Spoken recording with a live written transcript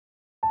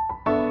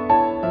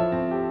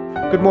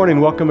Good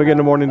morning. Welcome again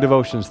to Morning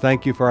Devotions.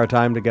 Thank you for our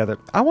time together.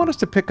 I want us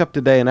to pick up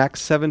today in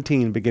Acts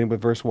 17, beginning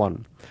with verse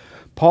 1.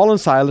 Paul and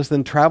Silas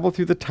then traveled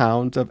through the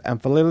towns of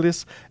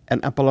Amphipolis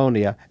and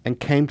Apollonia and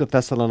came to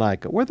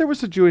Thessalonica, where there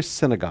was a Jewish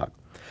synagogue.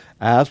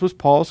 As was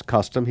Paul's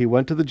custom, he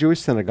went to the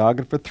Jewish synagogue,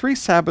 and for 3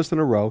 Sabbaths in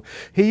a row,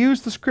 he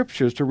used the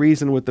scriptures to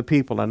reason with the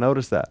people. Now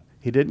notice that.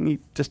 He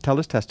didn't just tell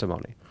his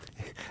testimony.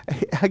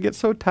 I get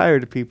so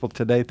tired of people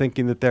today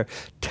thinking that their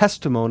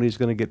testimony is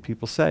going to get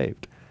people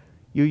saved.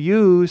 You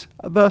use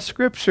the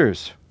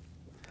scriptures.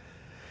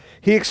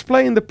 He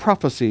explained the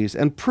prophecies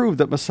and proved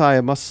that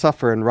Messiah must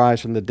suffer and rise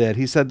from the dead.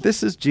 He said,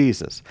 "This is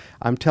Jesus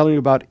I'm telling you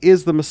about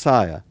is the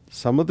Messiah."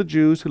 Some of the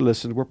Jews who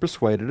listened were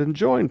persuaded and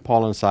joined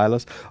Paul and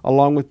Silas,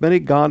 along with many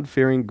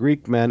God-fearing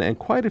Greek men and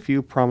quite a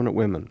few prominent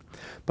women.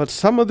 But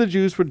some of the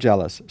Jews were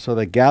jealous, so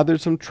they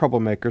gathered some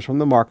troublemakers from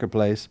the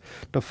marketplace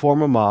to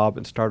form a mob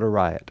and start a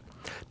riot.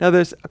 Now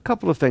there's a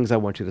couple of things I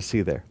want you to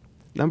see there.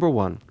 Number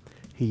one,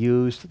 he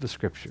used the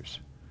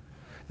scriptures.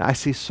 Now, I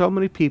see so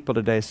many people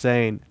today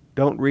saying,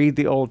 don't read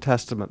the Old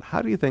Testament.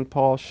 How do you think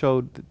Paul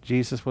showed that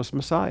Jesus was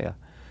Messiah?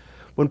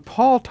 When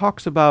Paul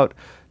talks about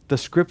the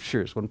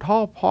scriptures, when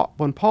Paul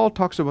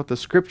talks about the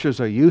scriptures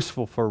are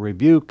useful for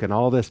rebuke and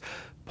all this,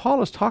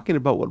 Paul is talking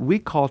about what we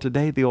call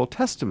today the Old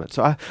Testament.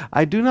 So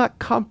I do not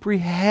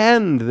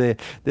comprehend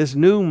this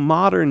new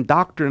modern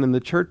doctrine in the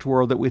church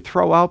world that we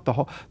throw out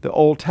the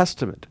Old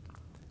Testament.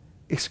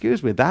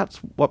 Excuse me, that's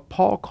what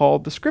Paul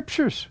called the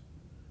scriptures.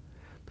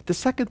 But the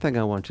second thing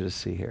I want you to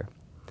see here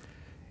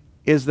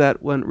is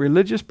that when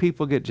religious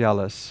people get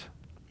jealous,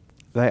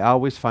 they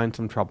always find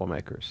some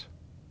troublemakers.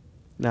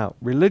 Now,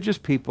 religious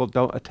people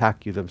don't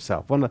attack you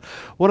themselves.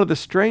 One of the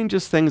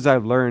strangest things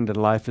I've learned in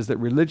life is that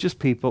religious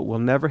people will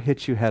never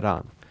hit you head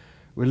on.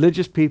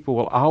 Religious people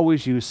will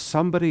always use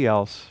somebody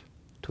else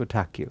to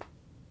attack you.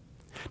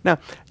 Now,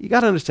 you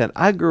got to understand,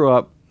 I grew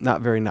up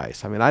not very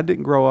nice. I mean, I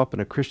didn't grow up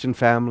in a Christian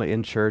family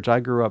in church. I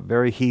grew up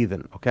very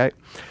heathen, okay?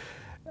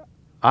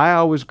 I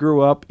always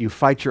grew up, you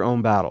fight your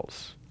own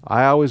battles.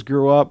 I always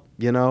grew up,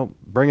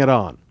 bring it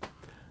on.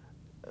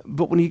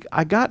 But when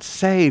I got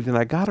saved and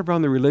I got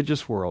around the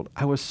religious world,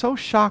 I was so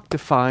shocked to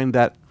find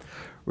that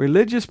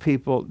religious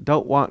people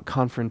don't want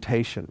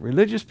confrontation.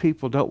 Religious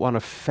people don't want to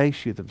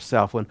face you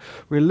themselves. When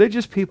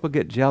religious people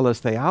get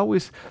jealous, they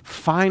always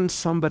find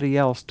somebody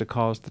else to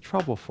cause the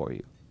trouble for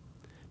you.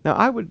 Now,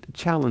 I would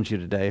challenge you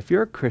today, if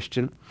you're a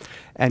Christian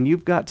and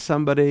you've got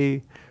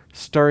somebody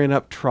stirring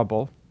up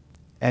trouble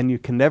and you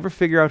can never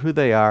figure out who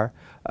they are,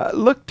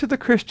 look to the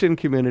Christian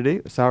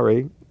community,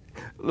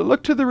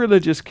 look to the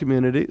religious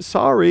community,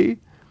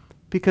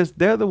 because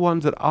they're the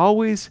ones that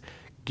always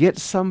get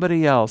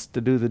somebody else to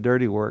do the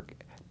dirty work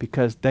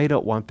because they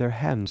don't want their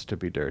hands to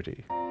be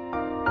dirty.